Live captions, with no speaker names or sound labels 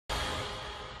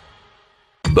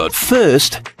But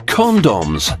first,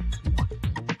 condoms.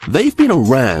 They've been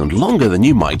around longer than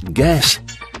you might guess.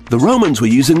 The Romans were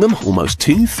using them almost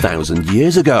 2,000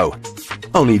 years ago.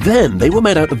 Only then they were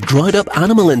made out of dried up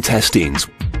animal intestines.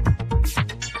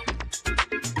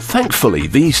 Thankfully,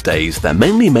 these days they're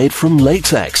mainly made from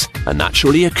latex, a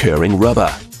naturally occurring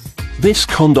rubber. This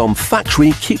condom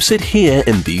factory keeps it here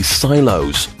in these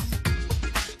silos.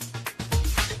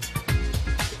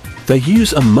 They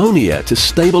use ammonia to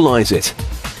stabilize it.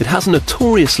 It has a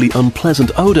notoriously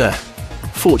unpleasant odor.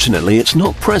 Fortunately, it's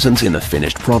not present in the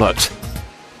finished product.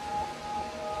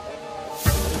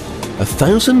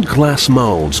 1,000 glass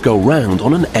molds go round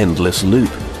on an endless loop.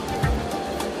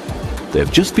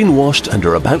 They've just been washed and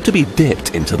are about to be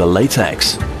dipped into the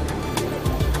latex.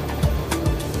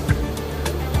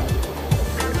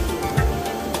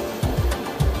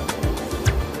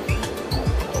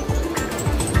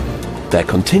 They're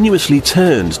continuously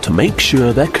turned to make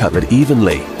sure they're covered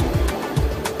evenly.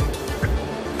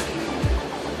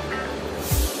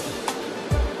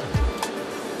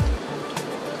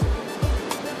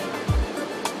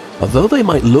 Although they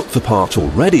might look the part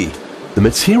already, the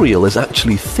material is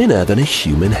actually thinner than a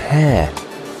human hair.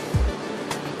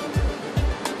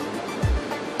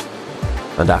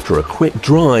 And after a quick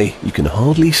dry, you can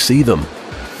hardly see them.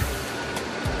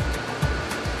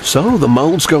 So the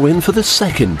molds go in for the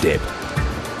second dip.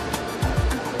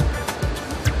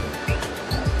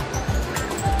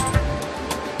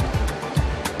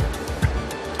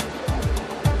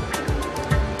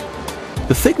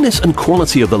 The thickness and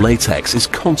quality of the latex is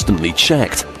constantly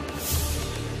checked.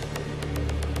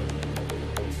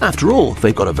 After all,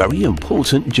 they've got a very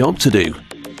important job to do.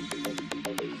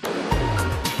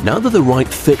 Now they're the right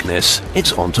thickness,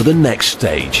 it's on to the next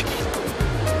stage.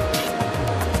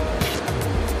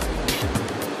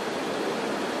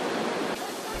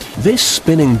 This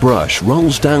spinning brush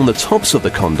rolls down the tops of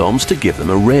the condoms to give them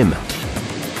a rim.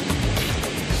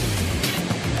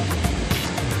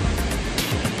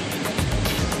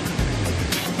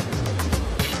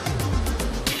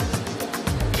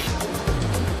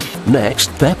 Next,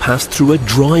 they're passed through a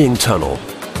drying tunnel.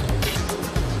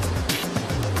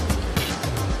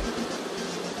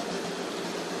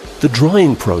 The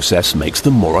drying process makes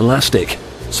them more elastic,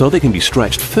 so they can be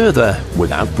stretched further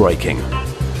without breaking.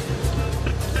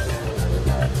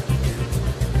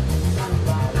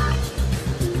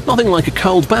 Nothing like a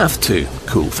cold bath to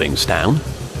cool things down.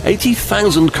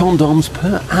 80,000 condoms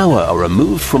per hour are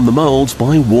removed from the molds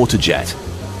by water jet.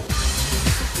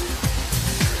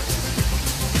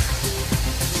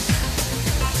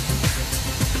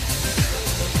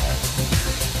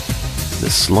 The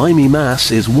slimy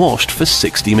mass is washed for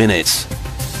 60 minutes.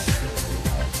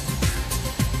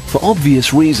 For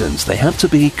obvious reasons, they have to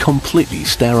be completely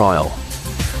sterile.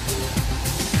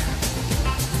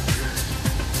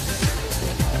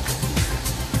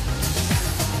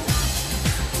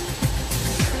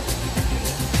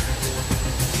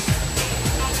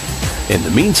 In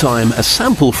the meantime, a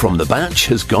sample from the batch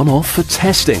has gone off for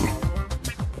testing.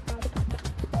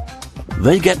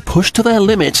 They get pushed to their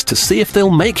limits to see if they'll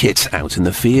make it out in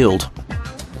the field.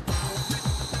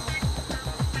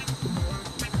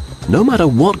 No matter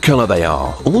what color they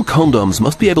are, all condoms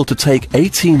must be able to take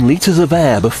 18 liters of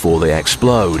air before they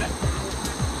explode.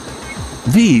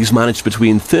 These managed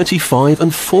between 35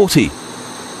 and 40.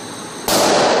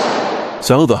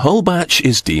 So the whole batch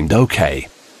is deemed okay.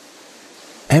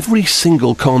 Every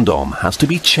single condom has to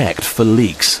be checked for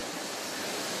leaks.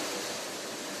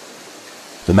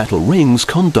 The metal rings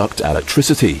conduct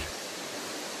electricity.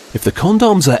 If the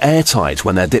condoms are airtight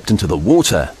when they're dipped into the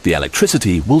water, the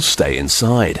electricity will stay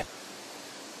inside.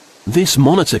 This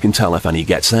monitor can tell if any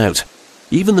gets out.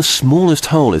 Even the smallest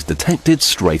hole is detected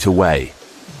straight away.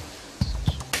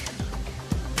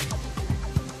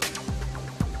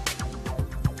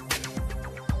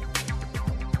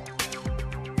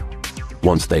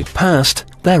 Once they've passed,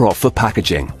 they're off for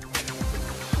packaging.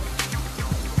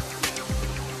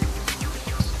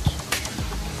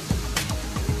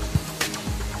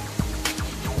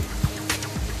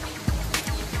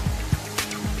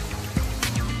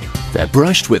 They're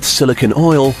brushed with silicone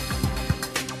oil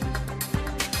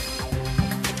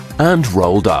and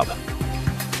rolled up.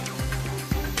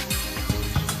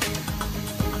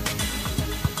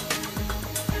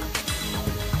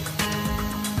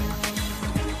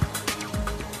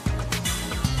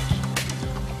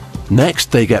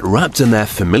 Next, they get wrapped in their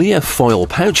familiar foil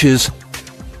pouches,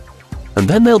 and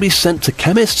then they'll be sent to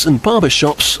chemists and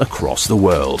barbershops across the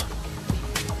world.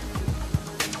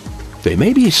 They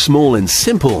may be small and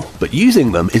simple, but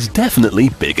using them is definitely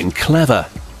big and clever.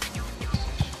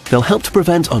 They'll help to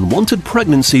prevent unwanted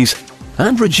pregnancies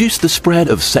and reduce the spread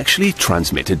of sexually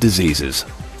transmitted diseases.